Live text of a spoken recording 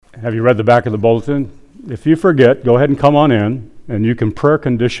Have you read the back of the bulletin? If you forget, go ahead and come on in, and you can prayer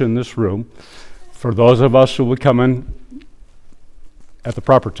condition this room for those of us who will come in at the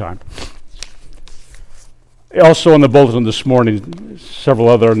proper time. Also in the bulletin this morning, several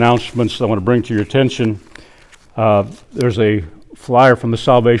other announcements I want to bring to your attention. There's a flyer from the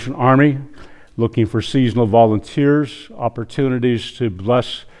Salvation Army looking for seasonal volunteers, opportunities to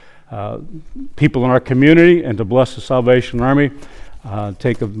bless people in our community and to bless the Salvation Army.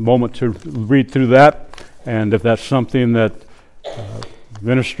 Take a moment to read through that, and if that's something that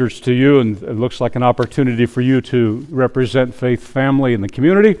ministers to you and it looks like an opportunity for you to represent Faith Family in the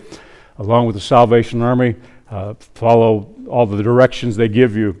community, along with the Salvation Army, follow all the directions they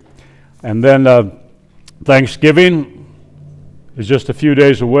give you. And then Thanksgiving is just a few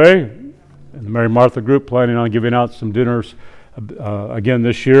days away, and the Mary Martha Group planning on giving out some dinners again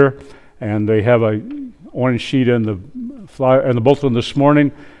this year, and they have a orange sheet in the flyer and the bulletin this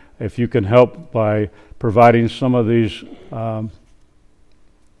morning. If you can help by providing some of these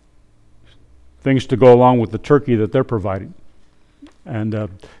things to go along with the turkey that they're providing, and you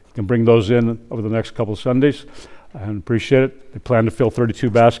can bring those in over the next couple of Sundays, and appreciate it. They plan to fill 32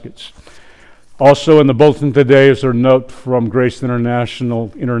 baskets. Also in the bulletin today is a note from Grace International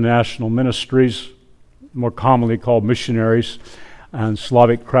Ministries, more commonly called missionaries, and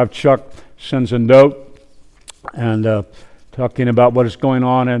Slavik Kravchuk sends a note and talking about what is going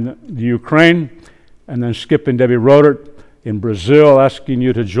on in the Ukraine, and then Skip and Debbie Rodert in Brazil, asking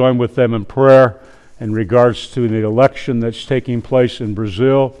you to join with them in prayer in regards to the election that's taking place in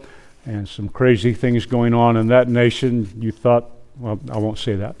Brazil and some crazy things going on in that nation. You thought, well, I won't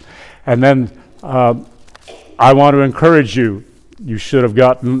say that. And then I want to encourage you. You should have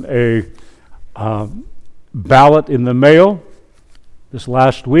gotten a ballot in the mail this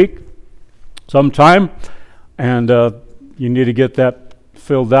last week sometime, and you need to get that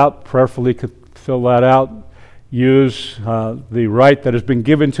filled out. Prayerfully fill that out. Use the right that has been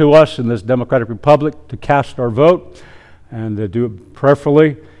given to us in this democratic republic to cast our vote, and do it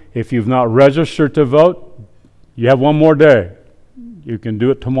prayerfully. If you've not registered to vote, you have one more day. You can do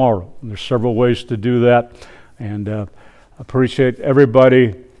it tomorrow. There's several ways to do that, and appreciate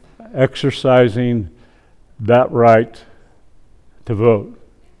everybody exercising that right to vote.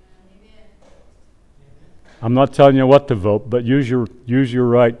 I'm not telling you what to vote, but use your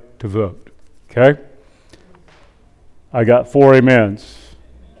right to vote. Okay? I got 4 amens.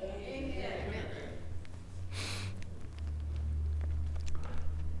 Amen.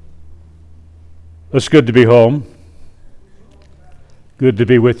 It's good to be home. Good to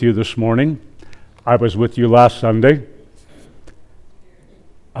be with you this morning. I was with you last Sunday.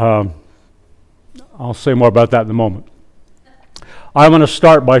 I'll say more about that in a moment. I want to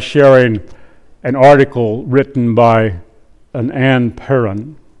start by sharing an article written by an Ann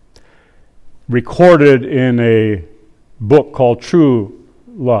Perrin, recorded in a book called True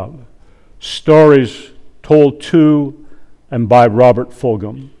Love, Stories Told to and by Robert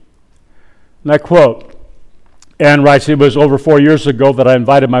Fulghum. And I quote, Ann writes, "It was over 4 years ago that I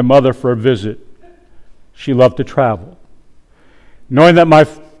invited my mother for a visit. She loved to travel. Knowing that my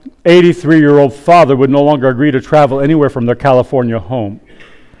 83-year-old father would no longer agree to travel anywhere from their California home.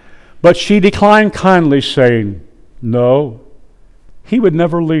 But she declined kindly, saying, no, he would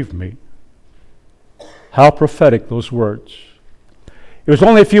never leave me." How prophetic those words. It was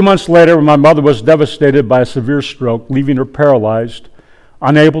only a few months later when my mother was devastated by a severe stroke, leaving her paralyzed,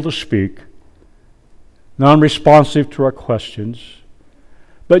 unable to speak, non-responsive to our questions,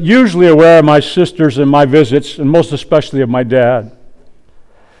 but usually aware of my sisters and my visits, and most especially of my dad.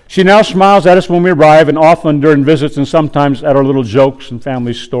 She now smiles at us when we arrive, and often during visits, and sometimes at our little jokes and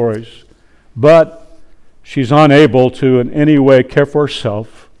family stories. But she's unable to in any way care for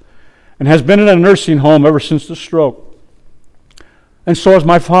herself, and has been in a nursing home ever since the stroke. And so is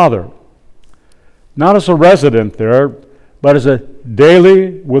my father. Not as a resident there, but as a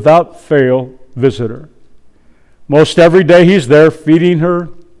daily, without fail, visitor. Most every day he's there, feeding her,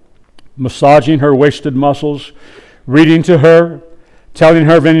 massaging her wasted muscles, reading to her, telling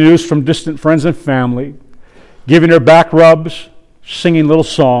her of any news from distant friends and family, giving her back rubs, singing little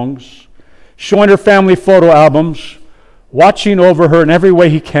songs, showing her family photo albums, watching over her in every way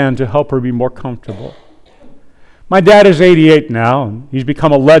he can to help her be more comfortable. My dad is 88 now, and he's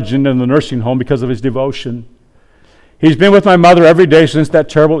become a legend in the nursing home because of his devotion. He's been with my mother every day since that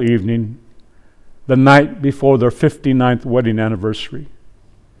terrible evening, the night before their 59th wedding anniversary.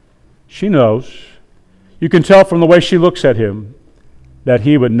 She knows. You can tell from the way she looks at him that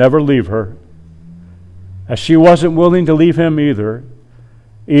he would never leave her, as she wasn't willing to leave him either,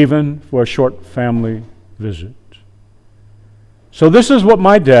 even for a short family visit. So this is what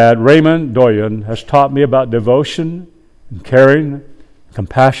my dad, Raymond Doyen, has taught me about devotion and caring,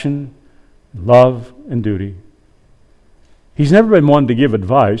 compassion, love, and duty. He's never been one to give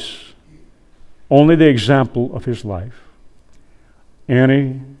advice, only the example of his life.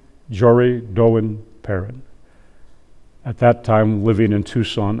 Annie Jory Doyen Perrin, at that time living in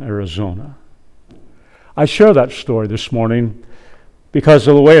Tucson, Arizona. I share that story this morning because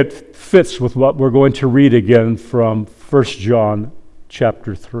of the way it fits with what we're going to read again from 1 John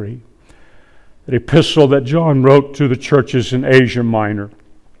chapter 3, the epistle that John wrote to the churches in Asia Minor.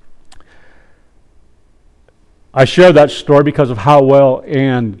 I share that story because of how well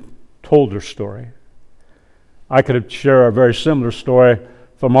Anne told her story. I could share a very similar story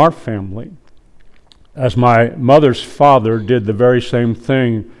from our family, as my mother's father did the very same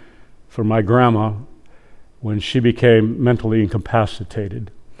thing for my grandma when she became mentally incapacitated.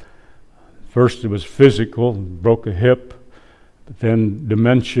 First it was physical, broke a hip, but then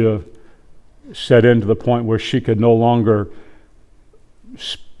dementia set in to the point where she could no longer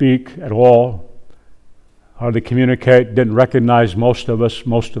speak at all, hardly communicate, didn't recognize most of us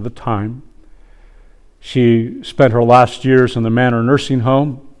most of the time. She spent her last years in the Manor Nursing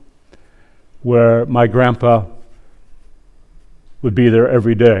Home, where my grandpa would be there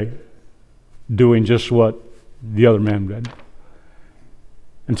every day, doing just what the other man did.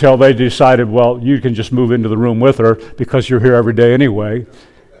 Until they decided, well, you can just move into the room with her because you're here every day anyway.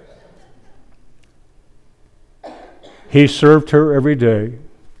 He served her every day.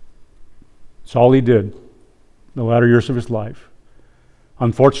 That's all he did in the latter years of his life.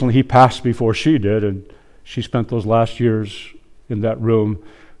 Unfortunately, he passed before she did, and she spent those last years in that room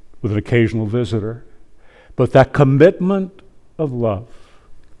with an occasional visitor. But that commitment of love,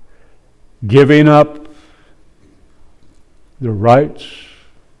 giving up your rights,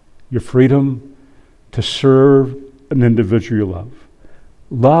 your freedom to serve an individual you love.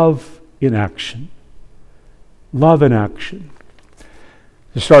 Love in action. Love in action.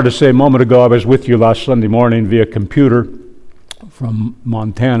 I started to say a moment ago, I was with you last Sunday morning via computer from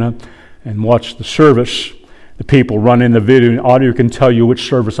Montana and watched the service. The people running the video and audio can tell you which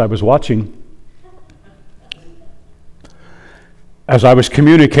service I was watching. As I was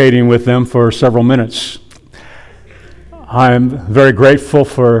communicating with them for several minutes, I'm very grateful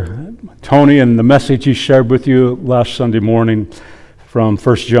for Tony and the message he shared with you last Sunday morning from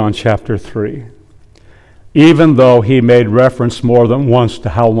 1 John chapter 3. Even though he made reference more than once to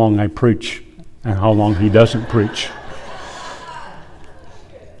how long I preach and how long he doesn't preach.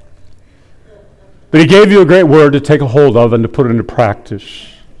 But he gave you a great word to take a hold of and to put into practice.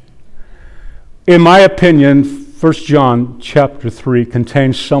 In my opinion, 1 John chapter 3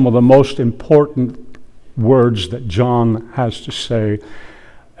 contains some of the most important words that John has to say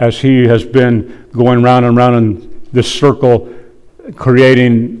as he has been going round and round in this circle,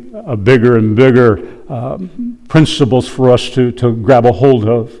 creating a bigger and bigger principles for us to grab a hold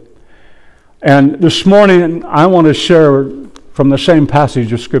of. And this morning, I want to share from the same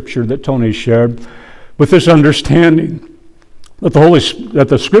passage of Scripture that Tony shared, with this understanding that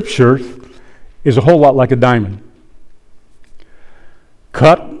the Scripture is a whole lot like a diamond.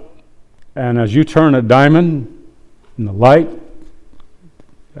 Cut, and as you turn a diamond in the light,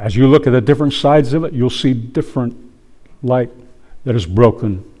 as you look at the different sides of it, you'll see different light that is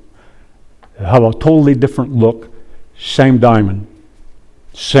broken. It'll have a totally different look. Same diamond,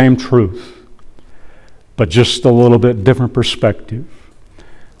 same truth, but just a little bit different perspective.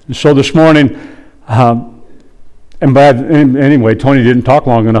 And so this morning, anyway, Tony didn't talk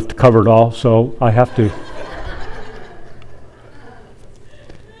long enough to cover it all, so I have to.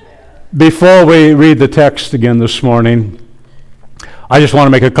 Before we read the text again this morning, I just want to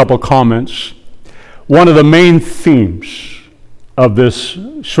make a couple comments. One of the main themes of this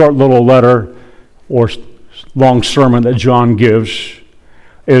short little letter or long sermon that John gives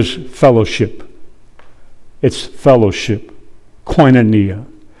is fellowship. It's fellowship, koinonia,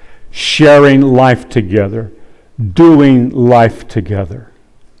 sharing life together, doing life together.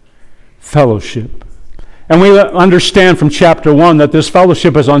 Fellowship. And we understand from chapter 1 that this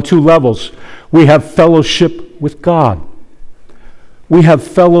fellowship is on two levels. We have fellowship with God. We have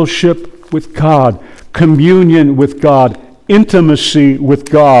fellowship with God, communion with God, intimacy with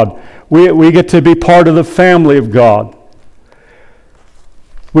God. We get to be part of the family of God.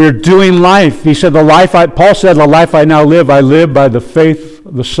 We're doing life. He said, Paul said, the life I now live, I live by the faith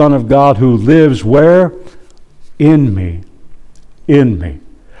of the Son of God who lives where? In me. In me.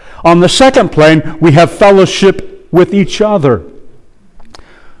 On the second plane, we have fellowship with each other.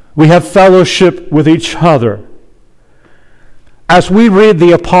 We have fellowship with each other. As we read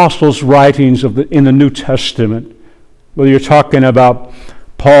the apostles' writings in the New Testament, Whether you're talking about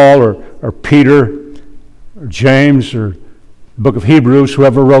Paul or Peter or James or the book of Hebrews,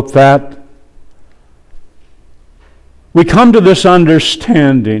 whoever wrote that, we come to this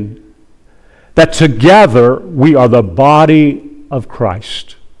understanding that together we are the body of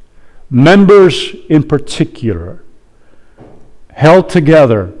Christ. Members in particular, held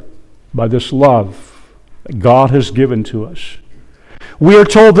together by this love that God has given to us. We are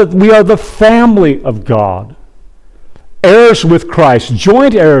told that we are the family of God, heirs with Christ,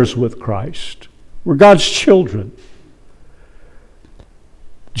 joint heirs with Christ. We're God's children.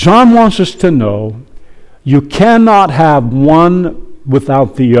 John wants us to know you cannot have one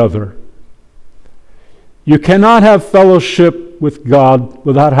without the other. You cannot have fellowship with God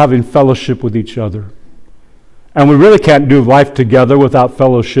without having fellowship with each other. And we really can't do life together without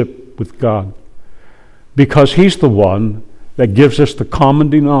fellowship with God, because He's the one that gives us the common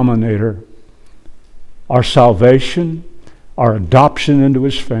denominator, our salvation, our adoption into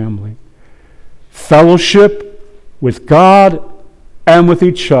His family. Fellowship with God and with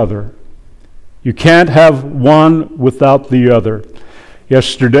each other. You can't have one without the other.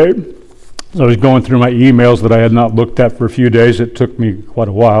 Yesterday, I was going through my emails that I had not looked at for a few days. It took me quite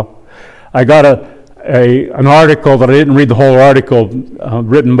a while. I got an article that I didn't read the whole article,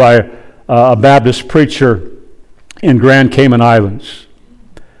 written by a Baptist preacher in Grand Cayman Islands.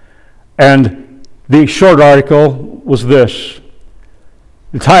 And the short article was this.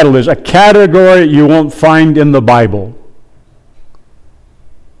 The title is, "A Category You Won't Find in the Bible,"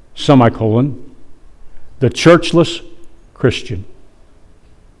 semicolon, "The Churchless Christian."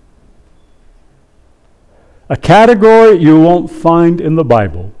 A category you won't find in the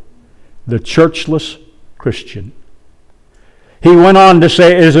Bible, the churchless Christian. He went on to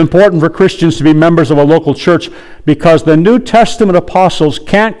say it is important for Christians to be members of a local church because the New Testament apostles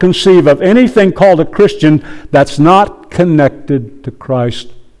can't conceive of anything called a Christian that's not connected to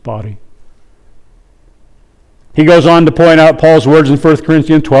Christ's body. He goes on to point out Paul's words in 1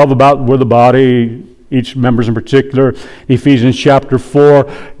 Corinthians 12 about we're the body, each members in particular. Ephesians chapter 4,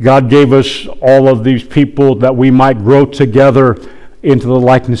 God gave us all of these people that we might grow together into the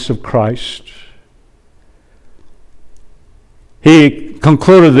likeness of Christ. He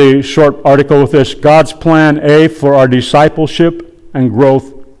concluded the short article with this: God's plan A for our discipleship and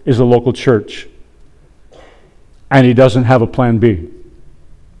growth is a local church. And He doesn't have a plan B.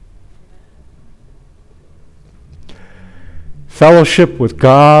 Fellowship with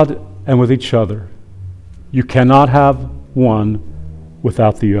God and with each other. You cannot have one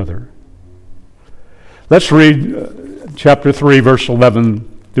without the other. Let's read chapter 3, verse 11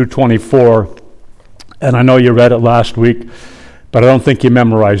 through 24. And I know you read it last week, but I don't think you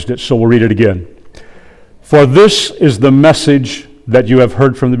memorized it, so we'll read it again. "For this is the message that you have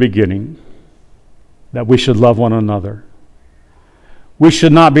heard from the beginning, that we should love one another. We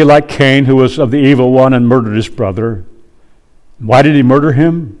should not be like Cain, who was of the evil one and murdered his brother. Why did he murder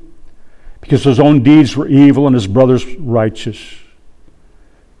him? Because his own deeds were evil and his brother's righteous.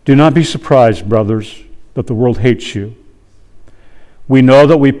 Do not be surprised, brothers, that the world hates you. We know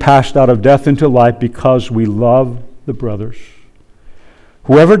that we passed out of death into life because we love the brothers.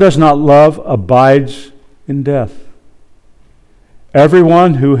 Whoever does not love abides in death.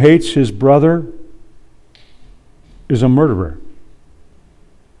 Everyone who hates his brother is a murderer.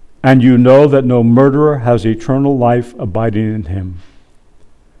 And you know that no murderer has eternal life abiding in him.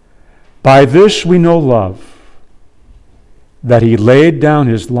 By this we know love, that He laid down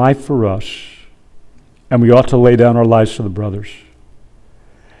His life for us, and we ought to lay down our lives for the brothers.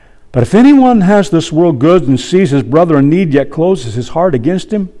 But if anyone has this world good and sees his brother in need, yet closes his heart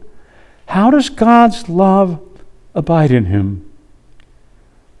against him, how does God's love abide in him?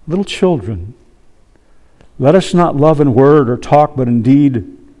 Little children, let us not love in word or talk, but in deed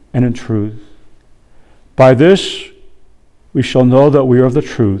and in truth. By this we shall know that we are of the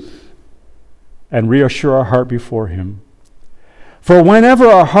truth, and reassure our heart before Him. For whenever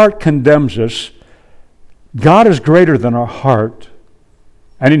our heart condemns us, God is greater than our heart,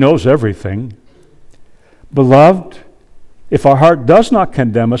 and He knows everything. Beloved, if our heart does not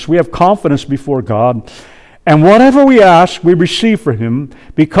condemn us, we have confidence before God, and whatever we ask, we receive from Him,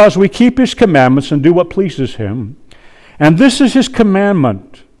 because we keep His commandments and do what pleases Him. And this is His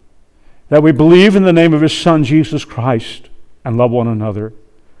commandment, that we believe in the name of His Son, Jesus Christ, and love one another,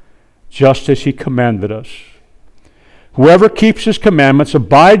 just as He commanded us. Whoever keeps His commandments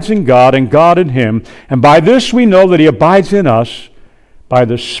abides in God, and God in him. And by this we know that He abides in us, by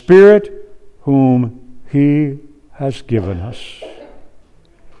the Spirit whom He has given us.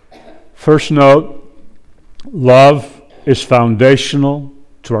 First note, love is foundational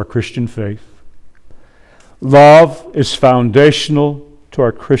to our Christian faith. Love is foundational to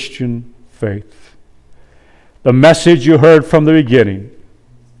our Christian faith. The message you heard from the beginning,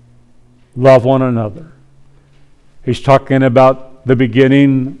 love one another. He's talking about the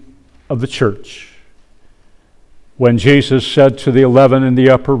beginning of the church, when Jesus said to the 11 in the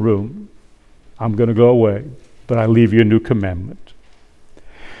upper room, I'm going to go away, but I leave you a new commandment.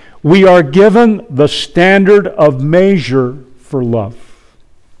 We are given the standard of measure for love.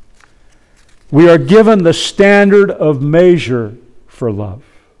 We are given the standard of measure for love.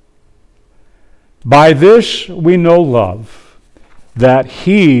 By this we know love, that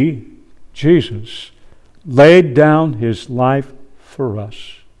He, Jesus, laid down His life for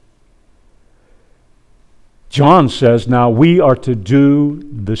us. John says, now we are to do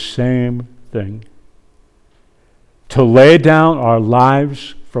the same thing. To lay down our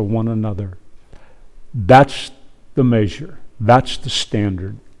lives for one another. That's the measure. That's the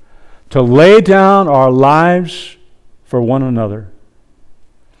standard. To lay down our lives for one another.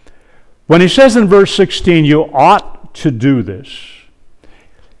 When he says in verse 16, you ought to do this,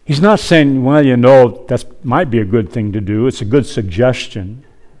 he's not saying, well, you know, that might be a good thing to do. It's a good suggestion.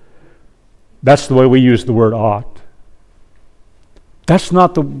 That's the way we use the word ought. That's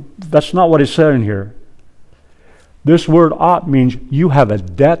not what he's saying here. This word ought means you have a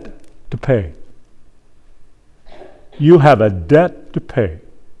debt to pay. You have a debt to pay.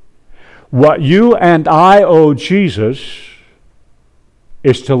 What you and I owe Jesus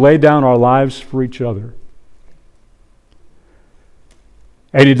is to lay down our lives for each other.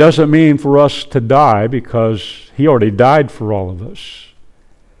 And He doesn't mean for us to die, because He already died for all of us.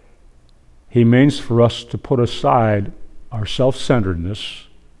 He means for us to put aside our self-centeredness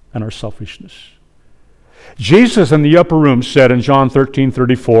and our selfishness. Jesus in the upper room said in John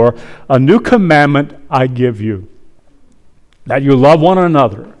 13:34, a new commandment I give you, that you love one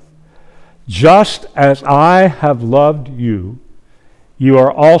another. Just as I have loved you, you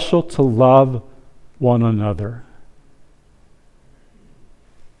are also to love one another.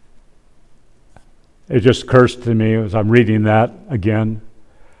 It just occurs to me as I'm reading that again,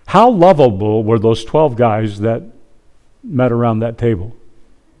 how lovable were those 12 guys that met around that table?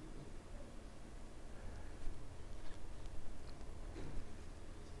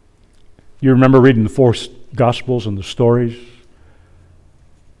 You remember reading the 4 Gospels and the stories?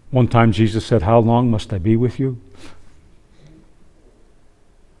 One time Jesus said, how long must I be with you?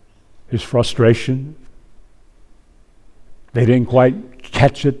 His frustration. They didn't quite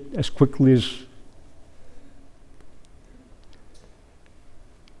catch it as quickly as...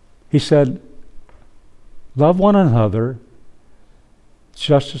 He said, love one another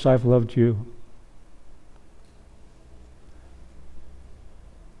just as I've loved you.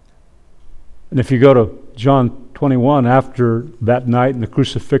 And if you go to John 21, after that night and the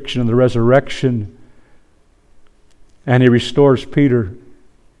crucifixion and the resurrection, and He restores Peter.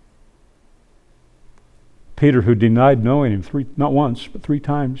 Peter, who denied knowing Him not once, but 3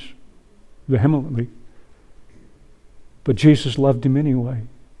 times, vehemently. But Jesus loved him anyway.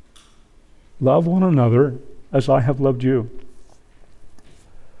 Love one another as I have loved you.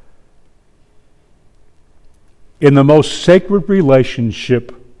 In the most sacred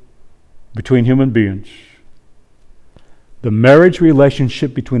relationship between human beings, the marriage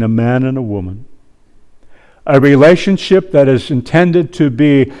relationship between a man and a woman, a relationship that is intended to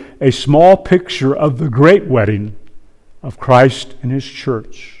be a small picture of the great wedding of Christ and His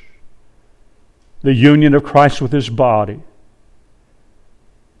church, the union of Christ with His body.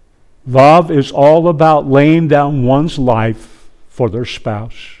 Love is all about laying down one's life for their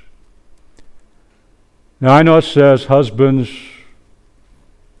spouse. Now I know it says, husbands,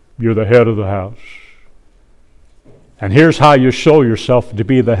 you're the head of the house. And here's how you show yourself to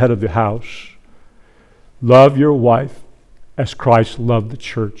be the head of the house. Love your wife as Christ loved the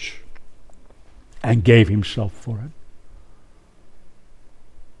church and gave Himself for it.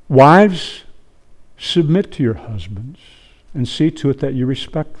 Wives, submit to your husbands and see to it that you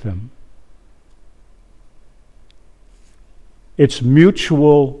respect them. It's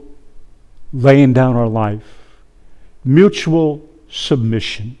mutual laying down our life, mutual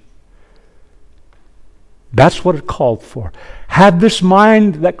submission. That's what it called for. Had this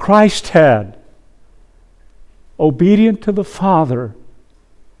mind that Christ had, obedient to the Father,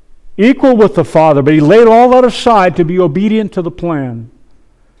 equal with the Father, but He laid all that aside to be obedient to the plan.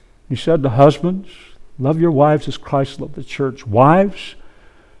 He said to husbands, love your wives as Christ loved the church. Wives,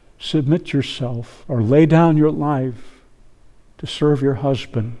 submit yourself or lay down your life to serve your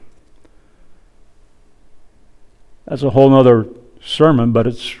husband. That's a whole other sermon, but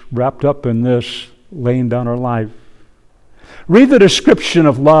it's wrapped up in this, laying down our life. Read the description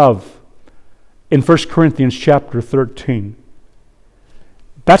of love in 1 Corinthians chapter 13.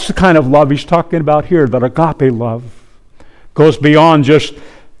 That's the kind of love he's talking about here, that agape love. Goes beyond just,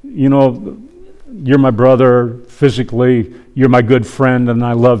 you're my brother physically, you're my good friend, and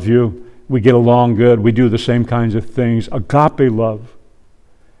I love you. We get along good, we do the same kinds of things. Agape love.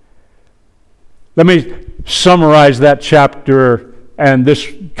 Let me summarize that chapter and this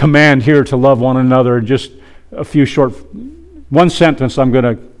command here to love one another in just a few short, one sentence I'm going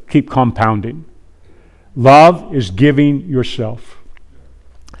to keep compounding. Love is giving yourself.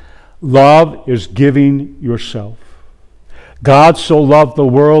 Love is giving yourself. God so loved the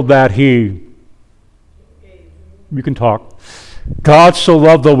world that He, you can talk. God so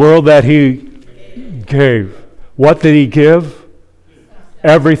loved the world that He gave. What did He give?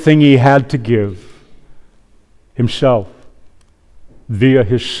 Everything He had to give. Himself. Via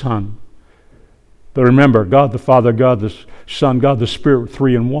His Son. But remember, God the Father, God the Son, God the Spirit,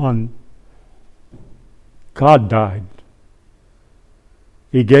 3 in 1. God died.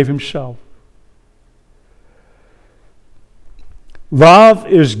 He gave Himself. Love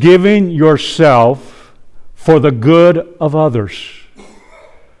is giving yourself for the good of others.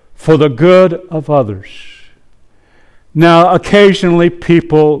 For the good of others. Now, occasionally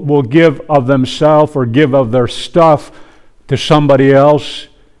people will give of themselves or give of their stuff to somebody else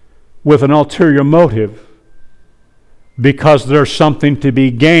with an ulterior motive because there's something to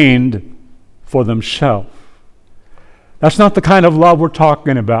be gained for themselves. That's not the kind of love we're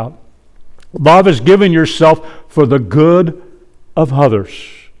talking about. Love is giving yourself for the good of others.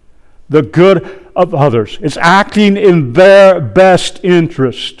 The good of others. It's acting in their best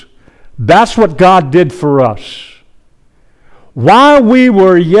interest. That's what God did for us. While we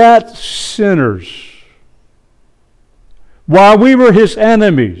were yet sinners, while we were His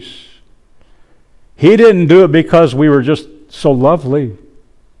enemies, He didn't do it because we were just so lovely.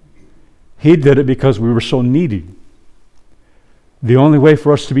 He did it because we were so needy. The only way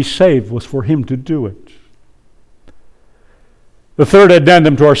for us to be saved was for Him to do it. The third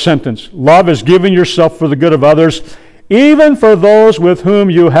addendum to our sentence, love is giving yourself for the good of others, even for those with whom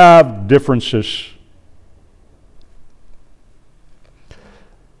you have differences.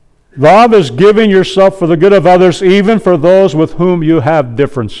 Love is giving yourself for the good of others, even for those with whom you have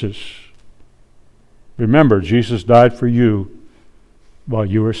differences. Remember, Jesus died for you while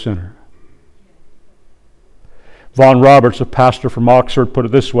you were a sinner. Vaughan Roberts, a pastor from Oxford, put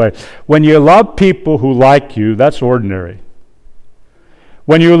it this way: when you love people who like you, that's ordinary.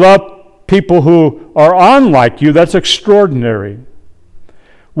 When you love people who are unlike you, that's extraordinary.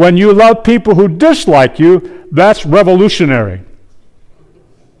 When you love people who dislike you, that's revolutionary.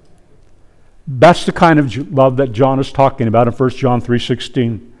 That's the kind of love that John is talking about in 1 John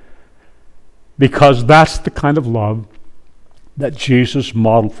 3:16. Because that's the kind of love that Jesus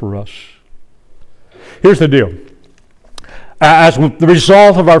modeled for us. Here's the deal. As the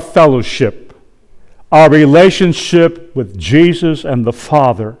result of our fellowship, our relationship with Jesus and the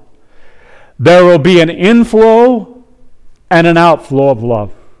Father, there will be an inflow and an outflow of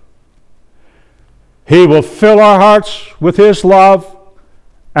love. He will fill our hearts with His love,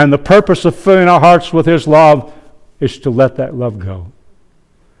 and the purpose of filling our hearts with His love is to let that love go,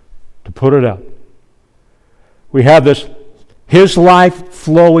 to put it out. We have this, His life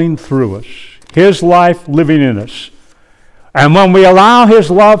flowing through us, His life living in us. And when we allow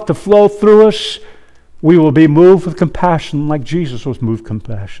His love to flow through us, we will be moved with compassion like Jesus was moved with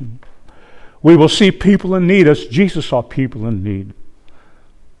compassion. We will see people in need as Jesus saw people in need.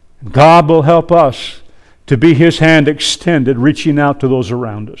 God will help us to be His hand extended, reaching out to those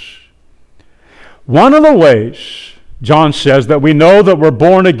around us. One of the ways, John says, that we know that we're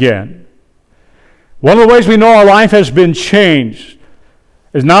born again, one of the ways we know our life has been changed,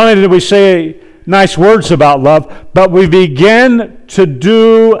 is not only do we say nice words about love, but we begin to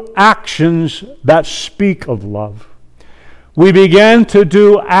do actions that speak of love. We begin to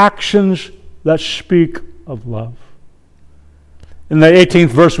do actions that speak of love. In the 18th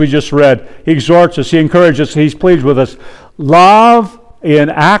verse we just read, He exhorts us, He encourages us, He's pleased with us. Love in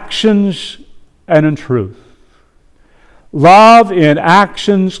actions and in truth. Love in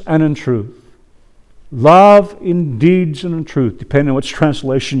actions and in truth. Love in deeds and in truth, depending on which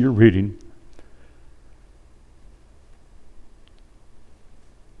translation you're reading.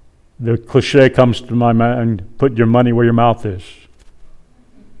 The cliche comes to my mind, put your money where your mouth is.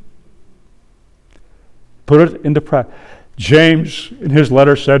 Put it into practice. James, in his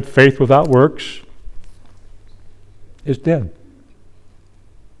letter, said faith without works is dead.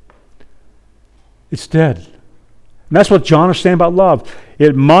 It's dead. And that's what John is saying about love.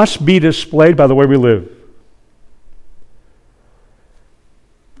 It must be displayed by the way we live.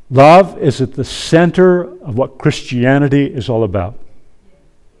 Love is at the center of what Christianity is all about.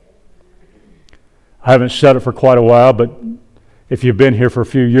 I haven't said it for quite a while, but if you've been here for a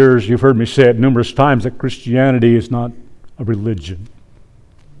few years, you've heard me say it numerous times that Christianity is not a religion.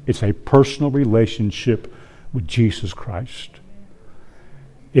 It's a personal relationship with Jesus Christ.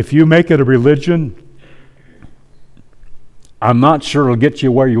 If you make it a religion, I'm not sure it'll get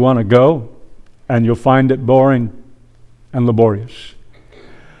you where you want to go, and you'll find it boring and laborious.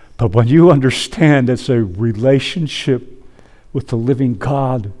 But when you understand it's a relationship with the living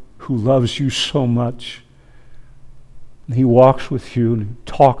God who loves you so much, and He walks with you and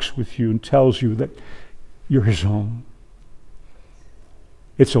talks with you and tells you that you're His own,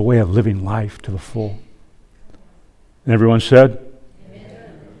 it's a way of living life to the full. And everyone said,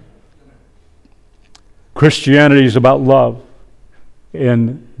 Amen. Christianity is about love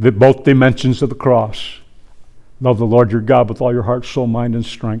in both dimensions of the cross. Love the Lord your God with all your heart, soul, mind, and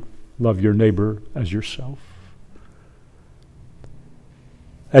strength. Love your neighbor as yourself.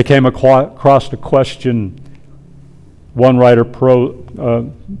 I came across a question one writer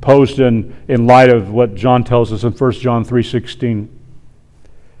posed in light of what John tells us in 1 John 3:16.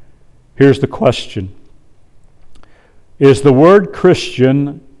 Here's the question. Is the word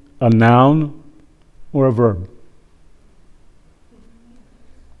Christian a noun or a verb?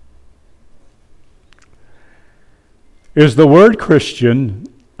 Is the word Christian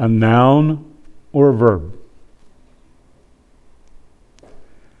a noun or a verb?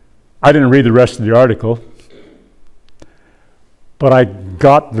 I didn't read the rest of the article, but I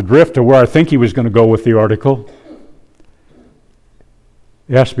got the drift of where I think he was going to go with the article.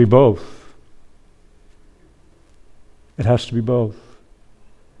 It has to be both. It has to be both.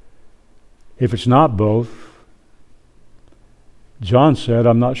 If it's not both, John said,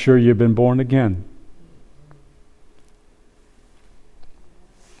 I'm not sure you've been born again.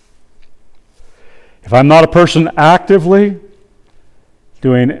 If I'm not a person actively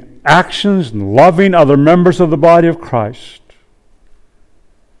doing actions and loving other members of the body of Christ,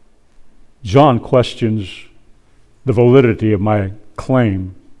 John questions the validity of my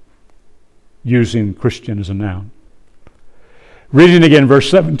claim using Christian as a noun. Reading again verse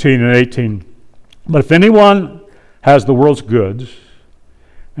 17 and 18. But if anyone has the world's goods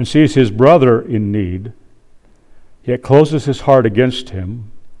and sees his brother in need, yet closes his heart against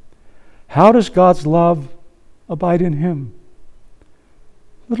him, how does God's love abide in him?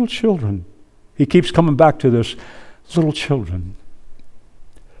 Little children. He keeps coming back to this. Little children.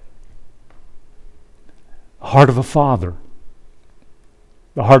 The heart of a father.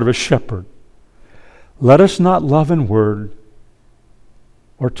 The heart of a shepherd. Let us not love in word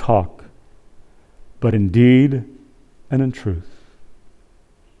or talk, but in deed and in truth.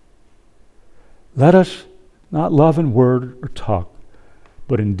 Let us not love in word or talk,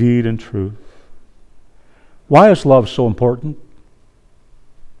 but in deed and truth. Why is love so important?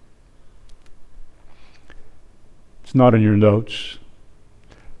 It's not in your notes,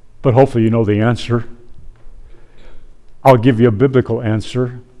 but hopefully you know the answer. I'll give you a biblical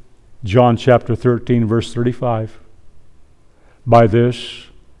answer. John chapter 13, verse 35. By this,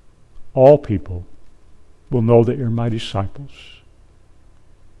 all people will know that you're my disciples,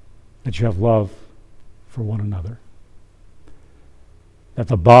 that you have love for one another. That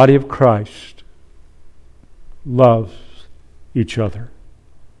the body of Christ loves each other.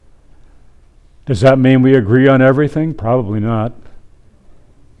 Does that mean we agree on everything? Probably not.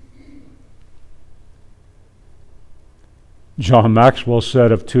 John Maxwell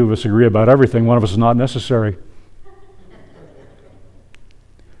said, if two of us agree about everything, one of us is not necessary.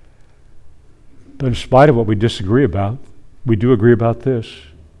 But in spite of what we disagree about, we do agree about this.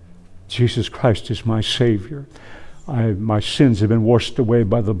 Jesus Christ is my Savior. My sins have been washed away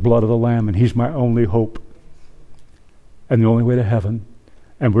by the blood of the Lamb, and He's my only hope and the only way to heaven.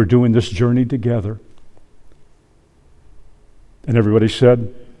 And we're doing this journey together. And everybody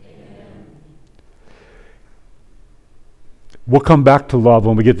said, Amen. We'll come back to love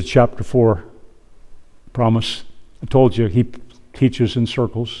when we get to chapter 4. Promise. I told you, he teaches in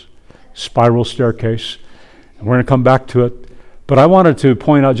circles, spiral staircase. And we're going to come back to it. But I wanted to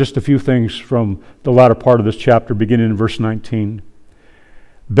point out just a few things from the latter part of this chapter, beginning in verse 19.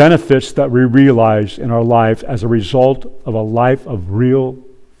 Benefits that we realize in our lives as a result of a life of real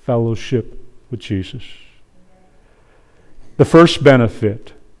fellowship with Jesus. The first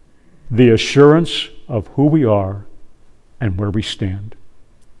benefit, the assurance of who we are and where we stand.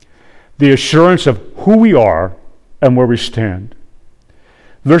 The assurance of who we are and where we stand.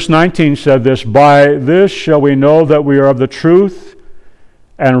 Verse 19 said this, by this shall we know that we are of the truth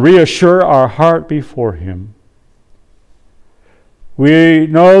and reassure our heart before Him. We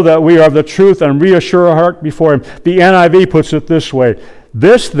know that we are of the truth and reassure our heart before Him. The NIV puts it this way: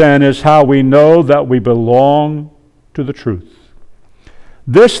 this then is how we know that we belong to the truth.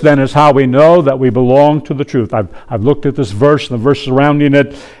 This then is how we know that we belong to the truth. I've looked at this verse and the verse surrounding it,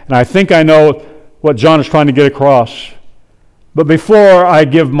 and I think I know what John is trying to get across. But before I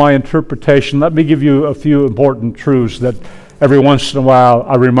give my interpretation, let me give you a few important truths that every once in a while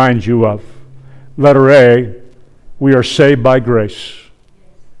I remind you of. Letter A, we are saved by grace.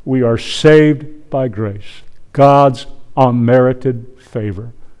 We are saved by grace. God's unmerited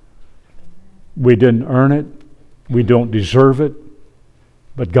favor. We didn't earn it. We don't deserve it.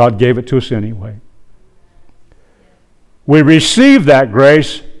 But God gave it to us anyway. We receive that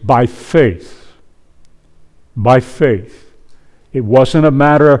grace by faith. By faith. It wasn't a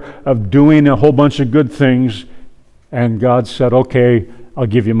matter of doing a whole bunch of good things and God said, okay, I'll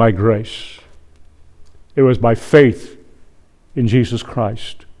give you my grace. It was by faith in Jesus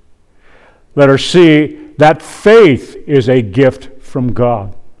Christ. Letter C, that faith is a gift from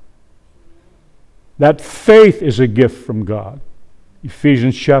God. That faith is a gift from God.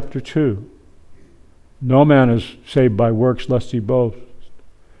 Ephesians chapter 2. No man is saved by works lest he boast.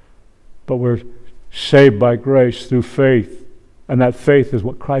 But we're saved by grace through faith. And that faith is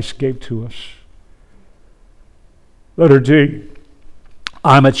what Christ gave to us. Letter D.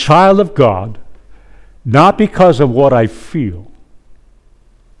 I'm a child of God, not because of what I feel,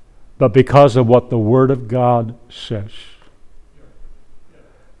 but because of what the Word of God says.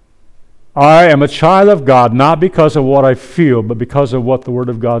 I am a child of God, not because of what I feel, but because of what the Word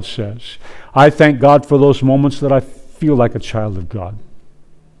of God says. I thank God for those moments that I feel like a child of God.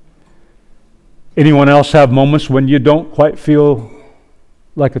 Anyone else have moments when you don't quite feel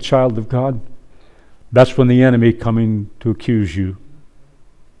like a child of God? That's when the enemy coming to accuse you.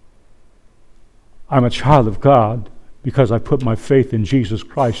 I'm a child of God because I put my faith in Jesus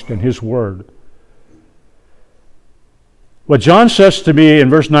Christ and His Word. What John says to me in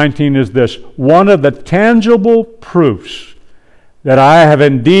verse 19 is this: one of the tangible proofs that I have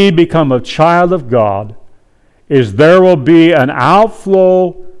indeed become a child of God is there will be an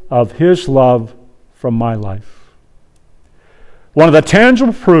outflow of His love from my life. One of the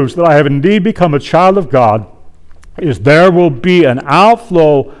tangible proofs that I have indeed become a child of God is there will be an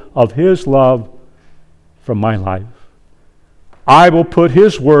outflow of His love from my life. I will put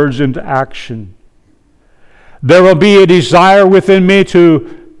His words into action. There will be a desire within me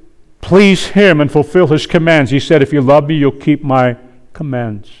to please Him and fulfill His commands. He said, if you love me, you'll keep my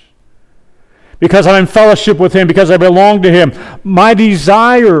commands. Because I'm in fellowship with Him, because I belong to Him, my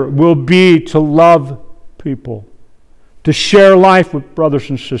desire will be to love people, to share life with brothers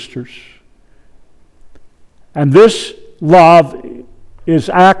and sisters. And this love is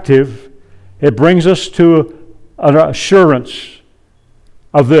active. It brings us to an assurance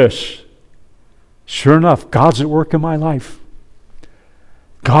of this. Sure enough, God's at work in my life.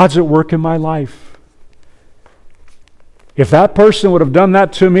 God's at work in my life. If that person would have done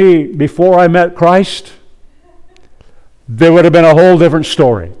that to me before I met Christ, there would have been a whole different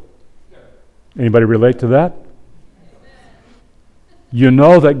story. Anybody relate to that? You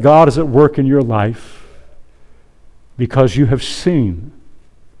know that God is at work in your life because you have seen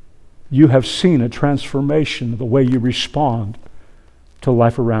a transformation of the way you respond to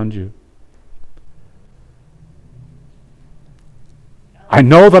life around you. I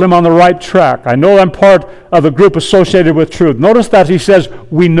know that I'm on the right track. I know I'm part of a group associated with truth. Notice that he says,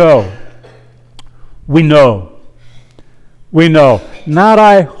 we know. We know. We know. Not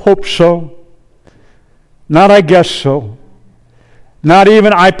I hope so. Not I guess so. Not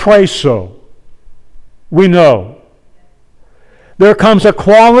even I pray so. We know. There comes a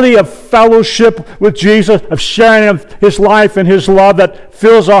quality of fellowship with Jesus, of sharing of His life and His love that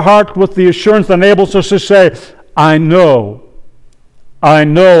fills our heart with the assurance that enables us to say, I know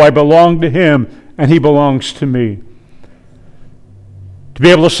I belong to Him and He belongs to me. To be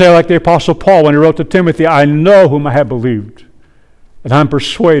able to say like the Apostle Paul when he wrote to Timothy, I know whom I have believed, and I'm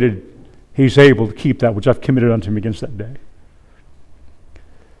persuaded He's able to keep that which I've committed unto Him against that day.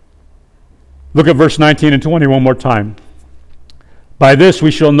 Look at verse 19 and 20 one more time. By this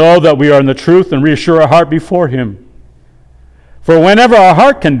we shall know that we are in the truth and reassure our heart before Him. For whenever our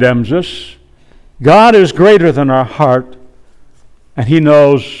heart condemns us, God is greater than our heart, and He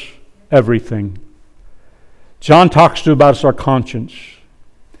knows everything. John talks to about our conscience.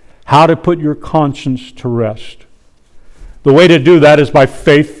 How to put your conscience to rest. The way to do that is by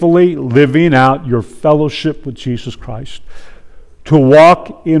faithfully living out your fellowship with Jesus Christ. To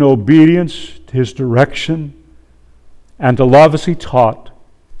walk in obedience to His direction and to love as He taught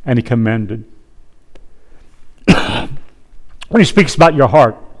and He commanded. When he speaks about your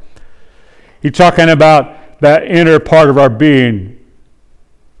heart, he's talking about that inner part of our being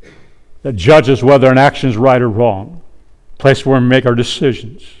that judges whether an action is right or wrong, place where we make our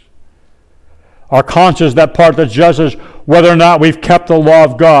decisions. Our conscience, that part that judges whether or not we've kept the law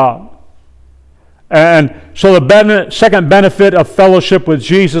of God. And so the second benefit of fellowship with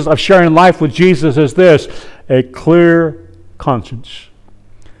Jesus, of sharing life with Jesus, is this: a clear conscience.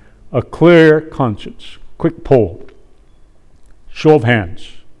 A clear conscience. Quick poll. Show of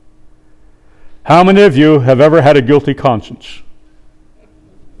hands. How many of you have ever had a guilty conscience?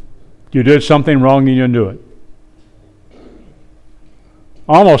 You did something wrong and you knew it.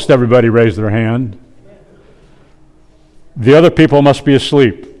 Almost everybody raised their hand. The other people must be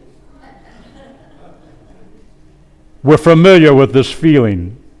asleep. We're familiar with this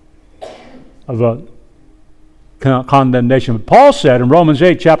feeling of a condemnation. But Paul said in Romans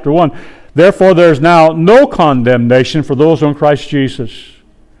 8, chapter 1, therefore there is now no condemnation for those who are in Christ Jesus.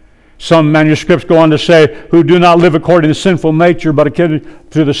 Some manuscripts go on to say, who do not live according to sinful nature, but according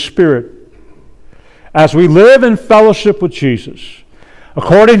to the Spirit. As we live in fellowship with Jesus,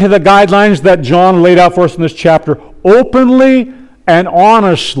 according to the guidelines that John laid out for us in this chapter, openly and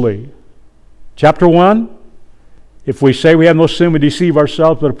honestly. Chapter 1, if we say we have no sin, we deceive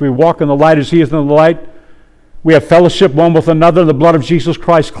ourselves, but if we walk in the light as He is in the light, we have fellowship one with another. The blood of Jesus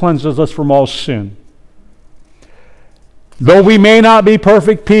Christ cleanses us from all sin. Though we may not be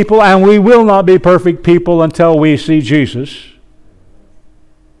perfect people, and we will not be perfect people until we see Jesus,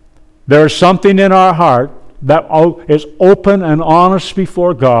 there is something in our heart that is open and honest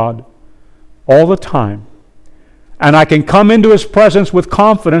before God all the time. And I can come into His presence with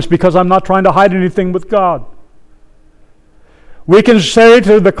confidence because I'm not trying to hide anything with God. We can say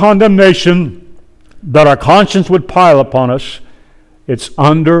to the condemnation that our conscience would pile upon us, it's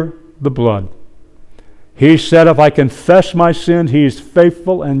under the blood. He said, if I confess my sin, He is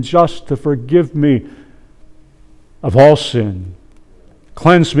faithful and just to forgive me of all sin,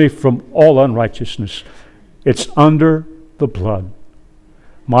 cleanse me from all unrighteousness. It's under the blood.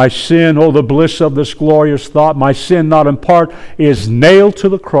 My sin, oh, the bliss of this glorious thought, my sin not in part is nailed to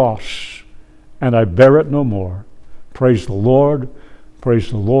the cross, and I bear it no more. Praise the Lord,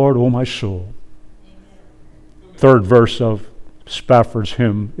 O my soul. Third verse of Spafford's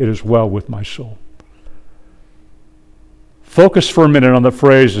hymn, It Is Well With My Soul. Focus for a minute on the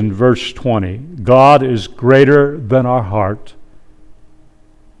phrase in verse 20. God is greater than our heart,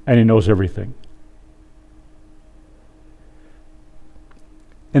 and He knows everything.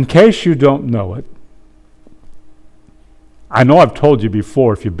 In case you don't know it, I know I've told you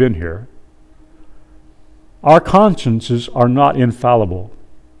before if you've been here, our consciences are not infallible.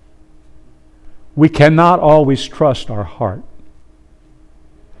 We cannot always trust our heart.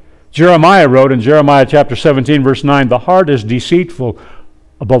 Jeremiah wrote in Jeremiah chapter 17, verse 9, the heart is deceitful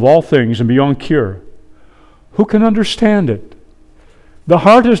above all things and beyond cure. Who can understand it? The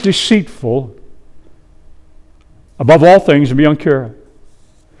heart is deceitful above all things and beyond cure.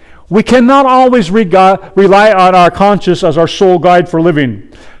 We cannot always rely on our conscience as our sole guide for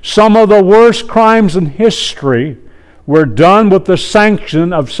living. Some of the worst crimes in history were done with the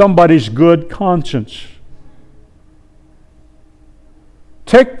sanction of somebody's good conscience.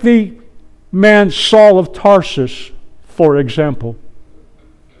 Take the man Saul of Tarsus, for example.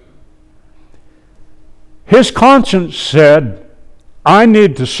 His conscience said, I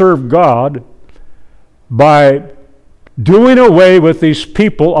need to serve God by doing away with these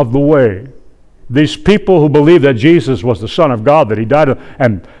people of the way. These people who believe that Jesus was the Son of God, that He died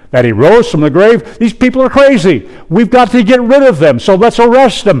and that He rose from the grave. These people are crazy. We've got to get rid of them, so let's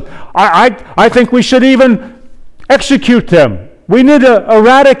arrest them. I think we should even execute them. We need to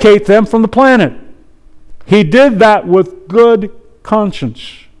eradicate them from the planet. He did that with good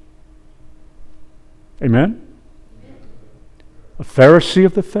conscience. Amen? A Pharisee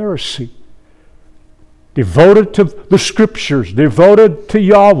of the Pharisee. Devoted to the Scriptures. Devoted to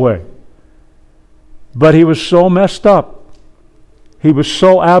Yahweh. But he was so messed up. He was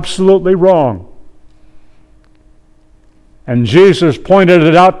so absolutely wrong. And Jesus pointed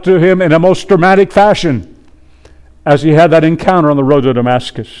it out to him in a most dramatic fashion as he had that encounter on the road to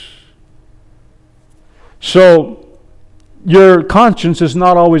Damascus. So, your conscience is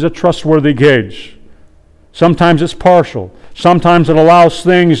not always a trustworthy gauge. Sometimes it's partial. Sometimes it allows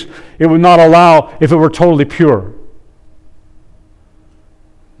things it would not allow if it were totally pure.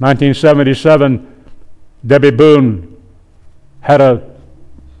 1977, Debbie Boone had a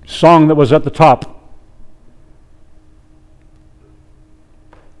song that was at the top.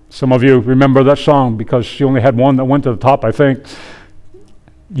 Some of you remember that song because she only had one that went to the top, I think.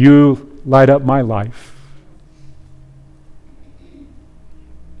 You light up my life.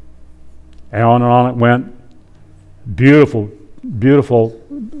 And on it went. Beautiful, beautiful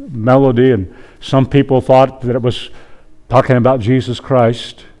melody, and some people thought that it was talking about Jesus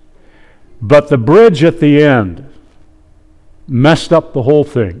Christ. But the bridge at the end messed up the whole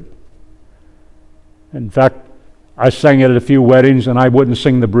thing. In fact, I sang it at a few weddings, and I wouldn't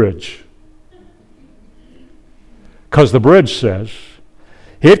sing the bridge. Because the bridge says,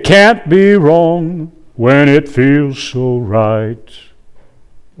 "It can't be wrong when it feels so right."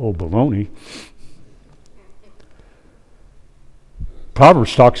 Oh, baloney.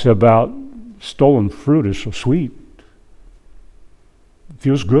 Proverbs talks about stolen fruit is so sweet. It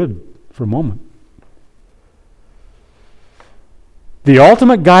feels good for a moment. The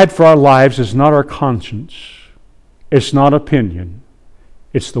ultimate guide for our lives is not our conscience. It's not opinion.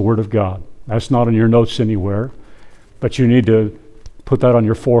 It's the Word of God. That's not in your notes anywhere, but you need to put that on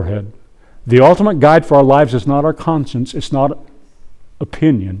your forehead. The ultimate guide for our lives is not our conscience. It's not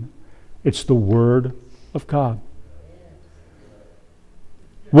opinion. It's the Word of God.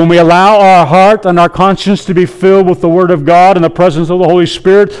 When we allow our heart and our conscience to be filled with the Word of God and the presence of the Holy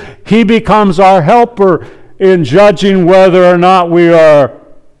Spirit, He becomes our helper in judging whether or not we are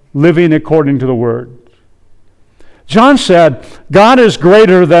living according to the Word. John said, God is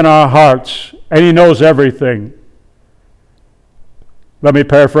greater than our hearts, and He knows everything. Let me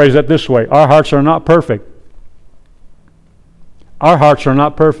paraphrase that this way. Our hearts are not perfect. Our hearts are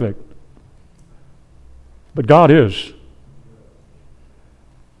not perfect. But God is.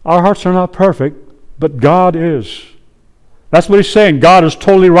 Our hearts are not perfect, but God is. That's what He's saying. God is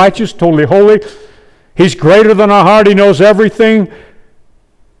totally righteous, totally holy. He's greater than our heart. He knows everything.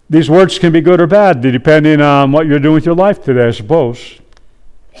 These words can be good or bad, depending on what you're doing with your life today, I suppose.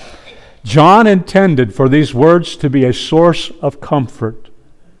 John intended for these words to be a source of comfort.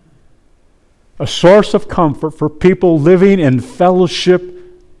 A source of comfort for people living in fellowship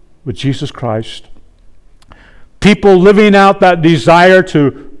with Jesus Christ. People living out that desire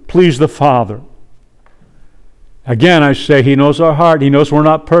to please the Father. Again, I say, He knows our heart. He knows we're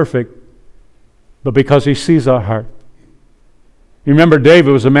not perfect, but because He sees our heart. You remember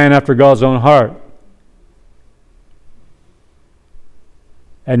David was a man after God's own heart.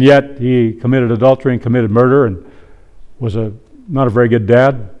 And yet he committed adultery and committed murder and was not a very good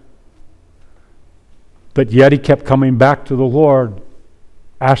dad. But yet he kept coming back to the Lord,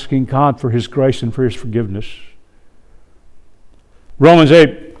 asking God for His grace and for His forgiveness. Romans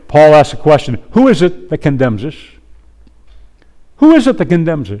 8, Paul asks a question, who is it that condemns us? Who is it that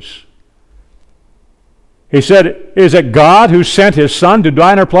condemns us? He said, is it God who sent His Son to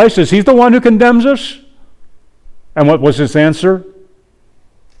die in our place? Is He the one who condemns us? And what was his answer?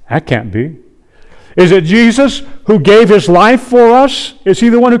 That can't be. Is it Jesus who gave His life for us? Is He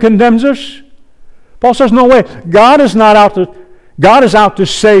the one who condemns us? Paul says, no way. God is out to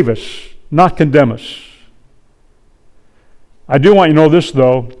save us, not condemn us. I do want you to know this,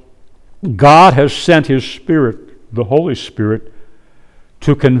 though. God has sent His Spirit, the Holy Spirit,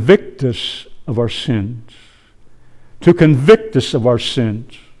 to convict us of our sins. To convict us of our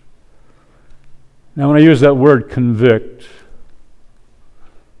sins. Now, when I use that word convict,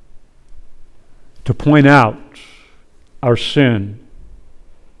 to point out our sin,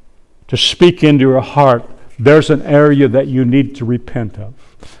 to speak into your heart, there's an area that you need to repent of.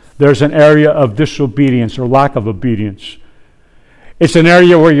 There's an area of disobedience or lack of obedience. It's an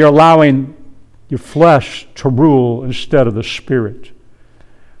area where you're allowing your flesh to rule instead of the Spirit.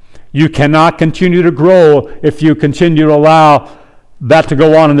 You cannot continue to grow if you continue to allow that to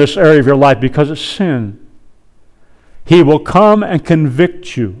go on in this area of your life because it's sin. He will come and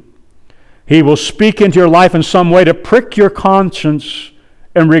convict you. He will speak into your life in some way to prick your conscience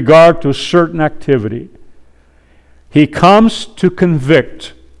in regard to a certain activity. He comes to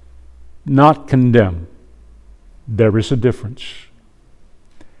convict, not condemn. There is a difference.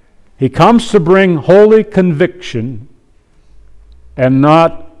 He comes to bring holy conviction and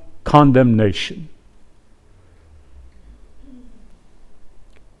not condemnation.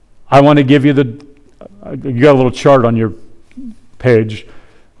 I want to give you you got a little chart on your page,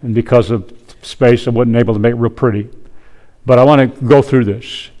 and because of space I wasn't able to make it real pretty. But I want to go through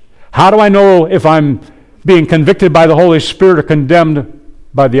this. How do I know if I'm being convicted by the Holy Spirit or condemned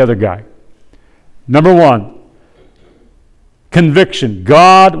by the other guy? Number one, conviction.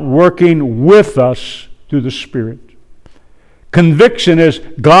 God working with us through the Spirit. Conviction is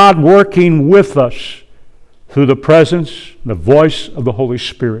God working with us through the presence, the voice of the Holy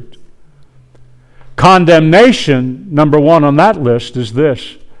Spirit. Condemnation, number one on that list, is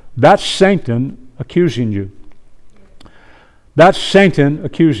this. That's Satan accusing you. That's Satan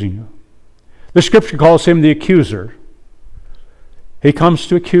accusing you. The Scripture calls him the accuser. He comes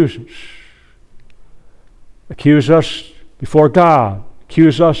to accuse us. accuse us before God,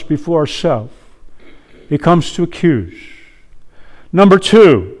 accuse us before ourselves. He comes to accuse. Number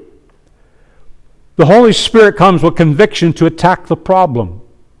two, the Holy Spirit comes with conviction to attack the problem.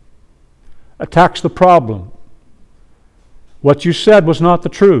 Attacks the problem. What you said was not the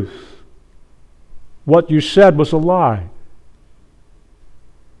truth. What you said was a lie.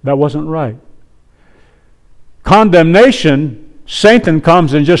 That wasn't right. Condemnation, Satan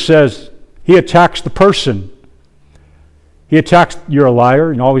comes and just says, he attacks the person. He attacks, you're a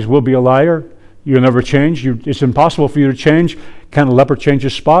liar and always will be a liar. You'll never change. It's impossible for you to change. Can a leopard change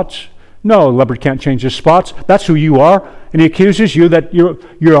his spots? No, a leopard can't change his spots. That's who you are. And he accuses you that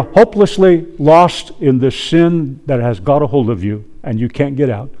you're hopelessly lost in the sin that has got a hold of you and you can't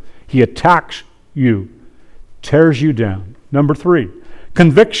get out. He attacks you, tears you down. Number three,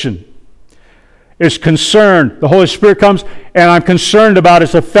 conviction is concern. The Holy Spirit comes and I'm concerned about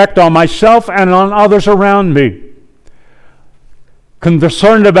its effect on myself and on others around me.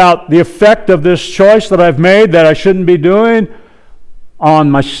 Concerned about the effect of this choice that I've made that I shouldn't be doing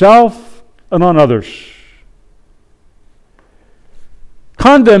on myself and on others.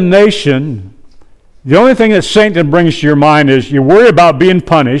 Condemnation, the only thing that Satan brings to your mind is you worry about being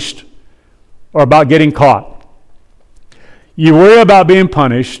punished or about getting caught. You worry about being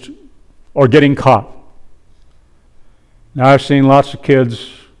punished or getting caught. Now I've seen lots of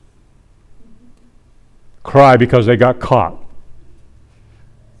kids cry because they got caught.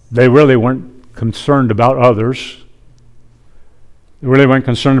 They really weren't concerned about others. They really weren't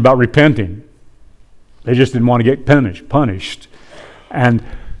concerned about repenting. They just didn't want to get punished. And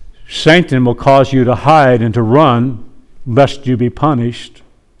Satan will cause you to hide and to run lest you be punished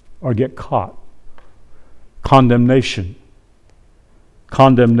or get caught. Condemnation.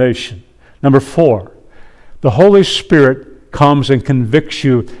 Condemnation. Number four, the Holy Spirit comes and convicts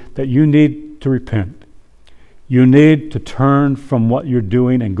you that you need to repent. You need to turn from what you're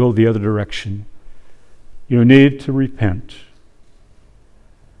doing and go the other direction. You need to repent.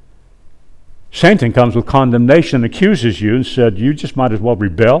 Satan comes with condemnation and accuses you and said, you just might as well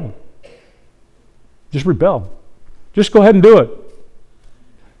rebel. Just rebel. Just go ahead and do it.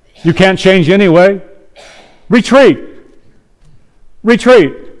 You can't change anyway. Retreat.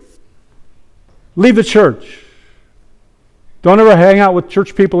 Retreat. Leave the church. Don't ever hang out with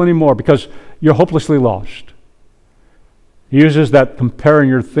church people anymore because you're hopelessly lost. He uses that comparing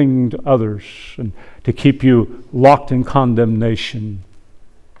your thing to others and to keep you locked in condemnation.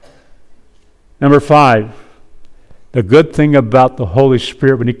 Number five, the good thing about the Holy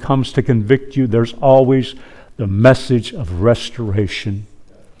Spirit when He comes to convict you, there's always the message of restoration.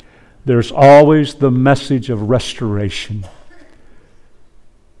 There's always the message of restoration.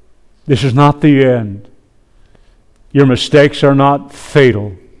 This is not the end. Your mistakes are not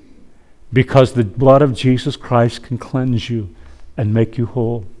fatal because the blood of Jesus Christ can cleanse you and make you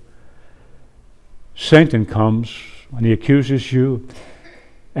whole. Satan comes and he accuses you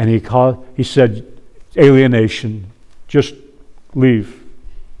and he said, alienation, just leave.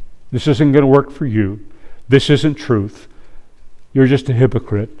 This isn't going to work for you. This isn't truth. You're just a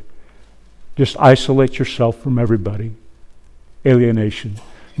hypocrite. Just isolate yourself from everybody. Alienation.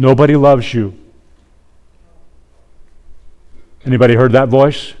 Nobody loves you. Anybody heard that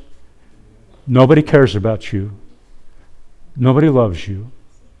voice? Nobody cares about you. Nobody loves you.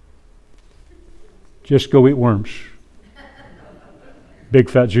 Just go eat worms. Big,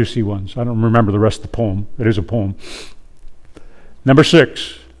 fat, juicy ones. I don't remember the rest of the poem. It is a poem. Number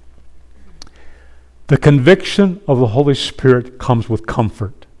 6. The conviction of the Holy Spirit comes with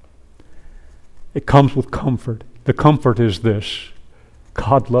comfort. It comes with comfort. The comfort is this: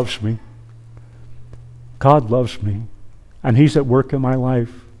 God loves me. God loves me. And He's at work in my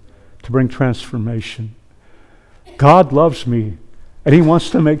life to bring transformation. God loves me, and He wants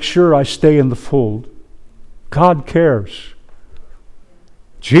to make sure I stay in the fold. God cares.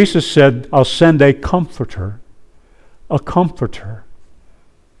 Jesus said, I'll send a comforter. A comforter.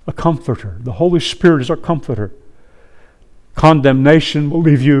 A comforter. The Holy Spirit is our comforter. Condemnation will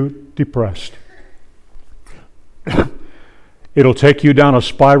leave you depressed. It'll take you down a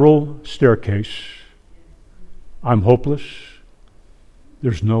spiral staircase. I'm hopeless.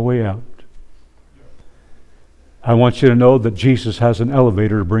 There's no way out. I want you to know that Jesus has an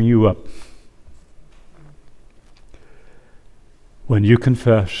elevator to bring you up. When you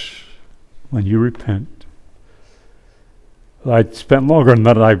confess, when you repent. I spent longer than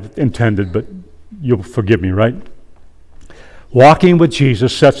that I intended, but you'll forgive me, right? Walking with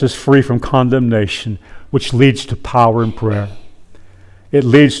Jesus sets us free from condemnation, which leads to power in prayer. It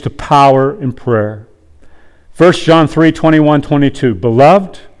leads to power in prayer. 1 John 3:21-22.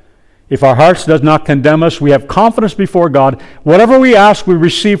 Beloved, If our hearts does not condemn us, we have confidence before God. Whatever we ask, we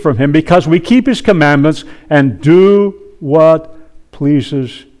receive from Him because we keep His commandments and do what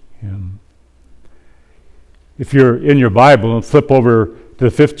pleases Him. If you're in your Bible and flip over to the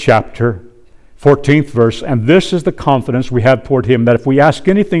 5th chapter, 14th verse, and this is the confidence we have toward Him, that if we ask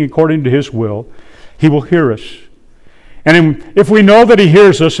anything according to His will, He will hear us. And if we know that He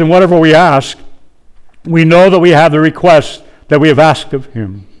hears us in whatever we ask, we know that we have the request that we have asked of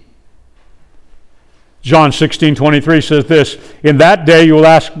Him. John 16:23 says this, "In that day you will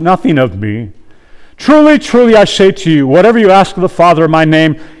ask nothing of me. Truly, truly, I say to you, whatever you ask of the Father in my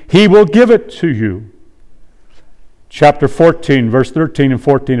name, He will give it to you." Chapter 14, verse 13 and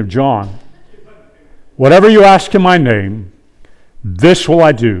 14 of John. "Whatever you ask in my name, this will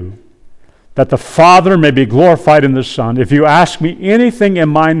I do, that the Father may be glorified in the Son. If you ask me anything in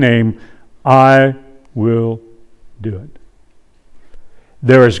my name, I will do it."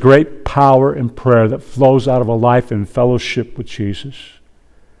 There is great power in prayer that flows out of a life in fellowship with Jesus.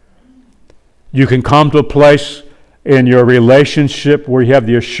 You can come to a place in your relationship where you have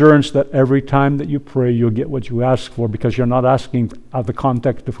the assurance that every time that you pray, you'll get what you ask for because you're not asking out of the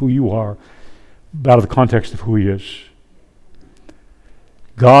context of who you are, but out of the context of who He is.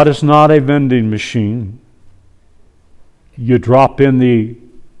 God is not a vending machine. You drop in the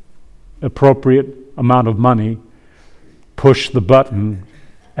appropriate amount of money, push the button,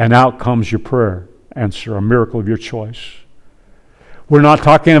 and out comes your prayer answer, a miracle of your choice. We're not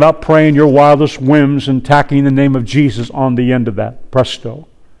talking about praying your wildest whims and tacking the name of Jesus on the end of that, presto.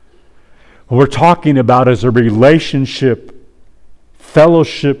 What we're talking about is a relationship,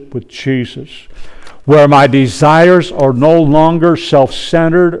 fellowship with Jesus, where my desires are no longer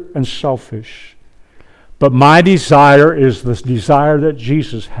self-centered and selfish, but my desire is the desire that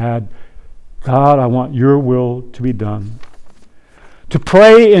Jesus had. God, I want your will to be done. To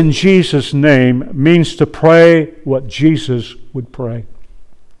pray in Jesus' name means to pray what Jesus would pray.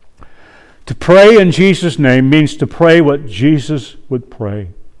 To pray in Jesus' name means to pray what Jesus would pray.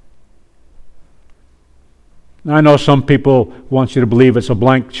 Now, I know some people want you to believe it's a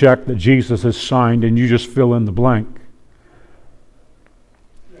blank check that Jesus has signed and you just fill in the blank.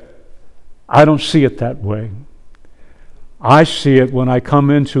 I don't see it that way. I see it when I come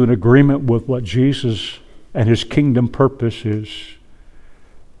into an agreement with what Jesus and His kingdom purpose is.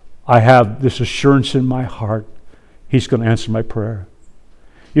 I have this assurance in my heart He's going to answer my prayer.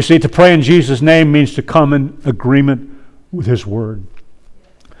 You see, to pray in Jesus' name means to come in agreement with His Word.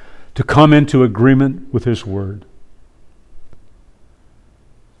 To come into agreement with His Word.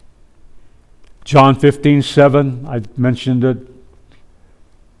 John 15:7, I mentioned it.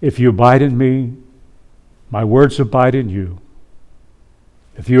 If you abide in me, my words abide in you.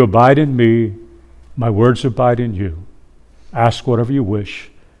 If you abide in me, my words abide in you. Ask whatever you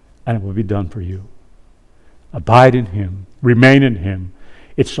wish, and it will be done for you. Abide in Him. Remain in Him.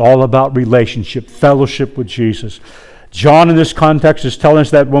 It's all about relationship, fellowship with Jesus. John, in this context, is telling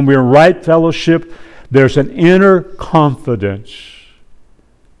us that when we're in right fellowship, there's an inner confidence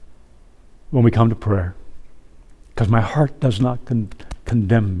when we come to prayer. Because my heart does not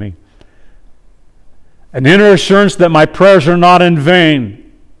condemn me. An inner assurance that my prayers are not in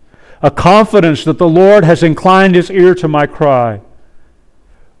vain. A confidence that the Lord has inclined His ear to my cry.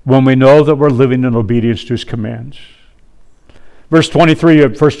 When we know that we're living in obedience to His commands. Verse 23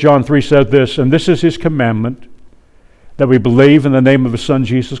 of 1 John 3 says this, "And this is His commandment, that we believe in the name of His Son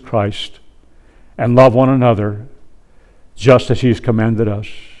Jesus Christ, and love one another, just as He has commanded us."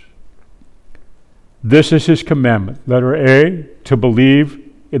 This is His commandment. Letter A, to believe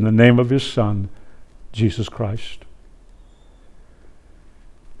in the name of His Son, Jesus Christ.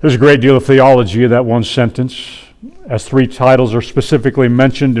 There's a great deal of theology in that one sentence, as 3 titles are specifically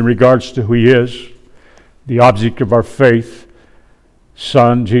mentioned in regards to who He is, the object of our faith,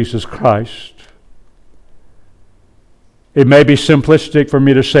 Son, Jesus Christ. It may be simplistic for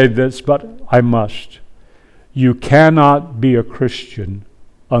me to say this, but I must. You cannot be a Christian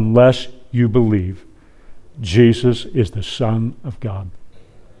unless you believe Jesus is the Son of God.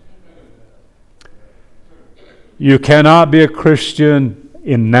 You cannot be a Christian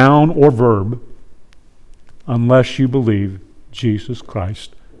in noun or verb unless you believe Jesus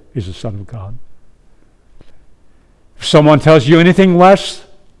Christ is the Son of God. If someone tells you anything less,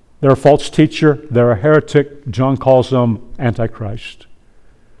 they're a false teacher, they're a heretic. John calls them Antichrist.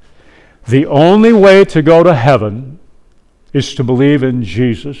 The only way to go to heaven is to believe in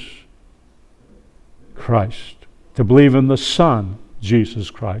Jesus Christ, to believe in the Son, Jesus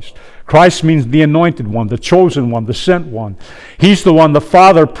Christ. Christ means the anointed one, the chosen one, the sent one. He's the one the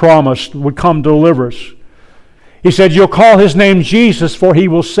Father promised would come to deliver us. He said, you'll call his name Jesus, for he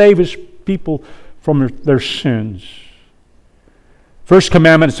will save his people from their sins. First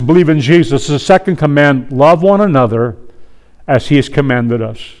commandment is to believe in Jesus. The second command, love one another as he has commanded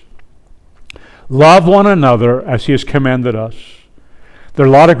us. Love one another as he has commanded us. There are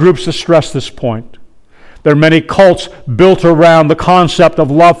a lot of groups that stress this point. There are many cults built around the concept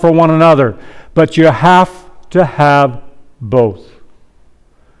of love for one another. But you have to have both.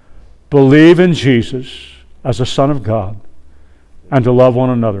 Believe in Jesus as the Son of God and to love one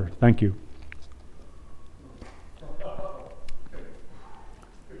another. Thank you.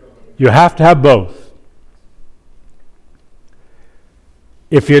 You have to have both.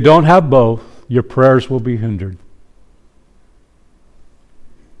 If you don't have both, your prayers will be hindered.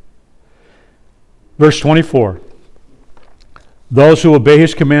 Verse 24. Those who obey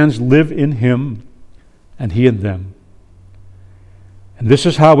his commands live in him, and he in them. And this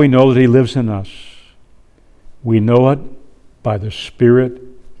is how we know that he lives in us. We know it by the Spirit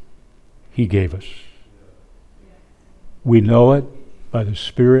he gave us. We know it by the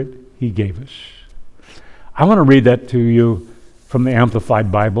Spirit he gave us. I want to read that to you from the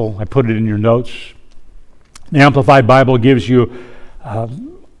Amplified Bible. I put it in your notes. The Amplified Bible gives you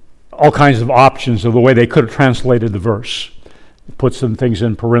all kinds of options of the way they could have translated the verse. It puts some things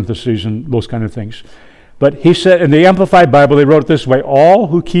in parentheses and those kind of things. But he said, in the Amplified Bible, they wrote it this way: all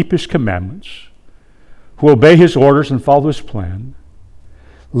who keep his commandments, who obey his orders and follow his plan,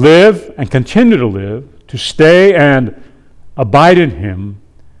 live and continue to live, to stay and abide in him,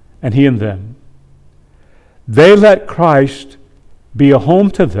 and he in them. They let Christ be a home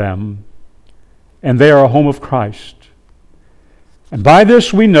to them, and they are a home of Christ. And by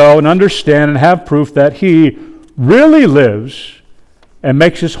this we know and understand and have proof that he really lives and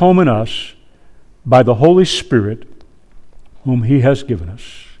makes his home in us by the Holy Spirit whom he has given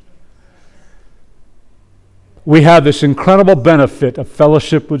us. We have this incredible benefit of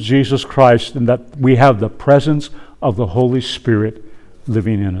fellowship with Jesus Christ, in that we have the presence of the Holy Spirit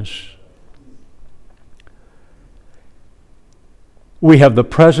living in us. We have the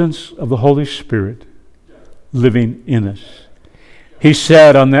presence of the Holy Spirit living in us. He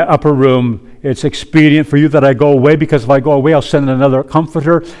said on the upper room, it's expedient for you that I go away, because if I go away, I'll send another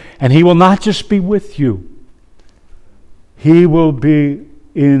comforter, and he will not just be with you. He will be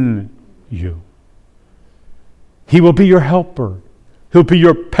in you. He will be your helper. He'll be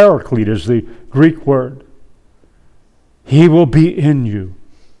your paraclete, is the Greek word. He will be in you.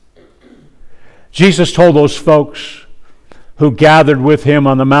 Jesus told those folks who gathered with him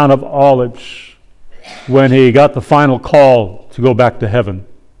on the Mount of Olives when he got the final call to go back to heaven.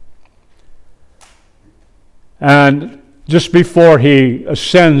 And just before he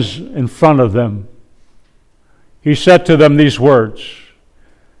ascends in front of them, he said to them these words.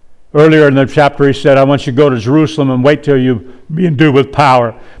 Earlier in the chapter he said, I want you to go to Jerusalem and wait till you be endued with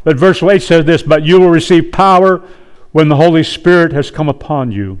power. But verse 8 says this, but you will receive power when the Holy Spirit has come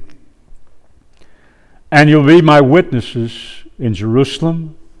upon you. And you'll be my witnesses in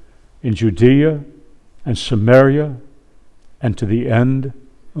Jerusalem, in Judea, and Samaria, and to the end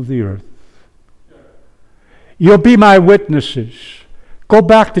of the earth. You'll be my witnesses. Go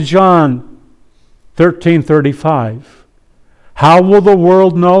back to John 13:35. How will the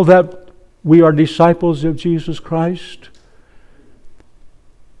world know that we are disciples of Jesus Christ?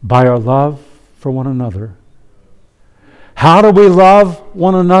 By our love for one another. How do we love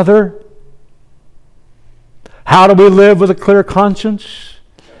one another? How do we live with a clear conscience?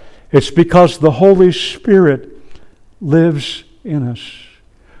 It's because the Holy Spirit lives in us.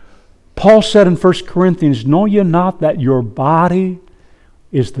 Paul said in 1 Corinthians, know ye not that your body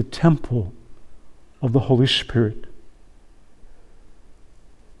is the temple of the Holy Spirit?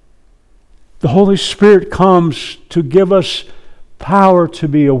 The Holy Spirit comes to give us power to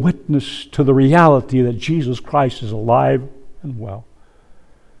be a witness to the reality that Jesus Christ is alive and well.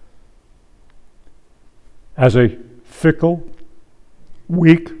 As a fickle,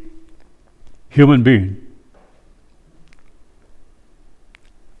 weak human being,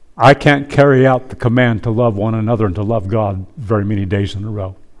 I can't carry out the command to love one another and to love God very many days in a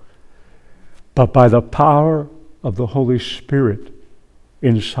row. But by the power of the Holy Spirit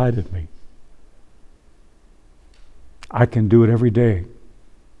inside of me, I can do it every day.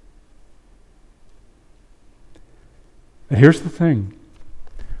 And here's the thing.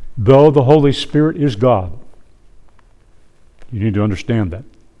 Though the Holy Spirit is God, you need to understand that.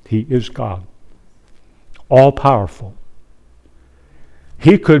 He is God. All-powerful.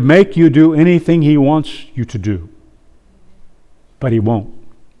 He could make you do anything He wants you to do. But He won't.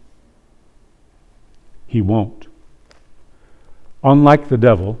 He won't. Unlike the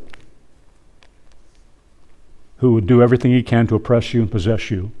devil, who would do everything he can to oppress you and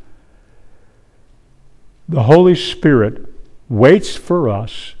possess you. The Holy Spirit waits for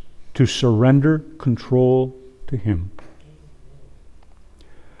us to surrender control to him.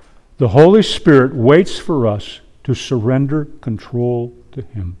 The Holy Spirit waits for us to surrender control to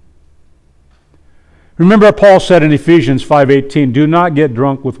him. Remember Paul said in Ephesians 5:18, "Do not get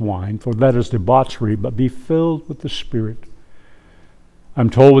drunk with wine, for that is debauchery, but be filled with the Spirit." I'm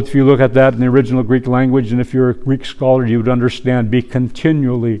told if you look at that in the original Greek language, and if you're a Greek scholar, you would understand, be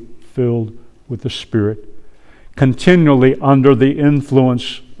continually filled with the Spirit. Continually under the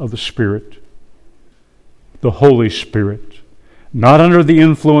influence of the Spirit. The Holy Spirit. Not under the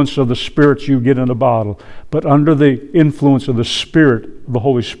influence of the spirits you get in a bottle, but under the influence of the Spirit, the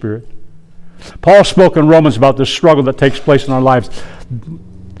Holy Spirit. Paul spoke in Romans about this struggle that takes place in our lives.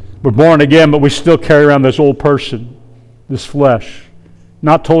 We're born again, but we still carry around this old person, this flesh,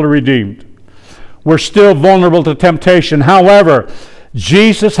 not totally redeemed. We're still vulnerable to temptation. However,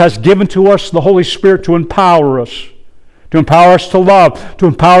 Jesus has given to us the Holy Spirit to empower us to love, to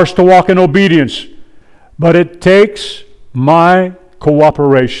empower us to walk in obedience. But it takes my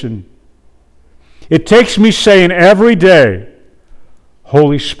cooperation. It takes me saying every day,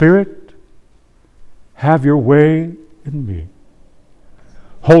 Holy Spirit, have your way in me.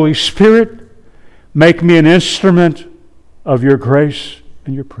 Holy Spirit, make me an instrument of your grace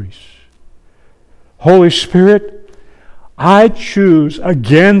and your peace. Holy Spirit, I choose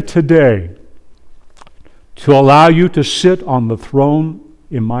again today to allow you to sit on the throne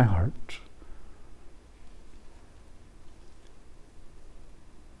in my heart.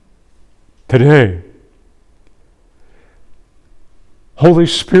 Today, Holy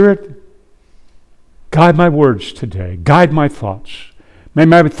Spirit, guide my words today. Guide my thoughts. May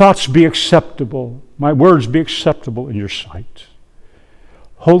my thoughts be acceptable. My words be acceptable in your sight.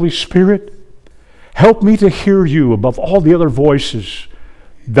 Holy Spirit, help me to hear you above all the other voices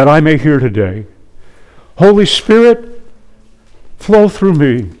that I may hear today. Holy Spirit, flow through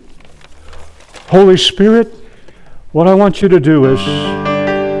me. Holy Spirit, what I want you to do is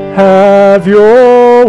have your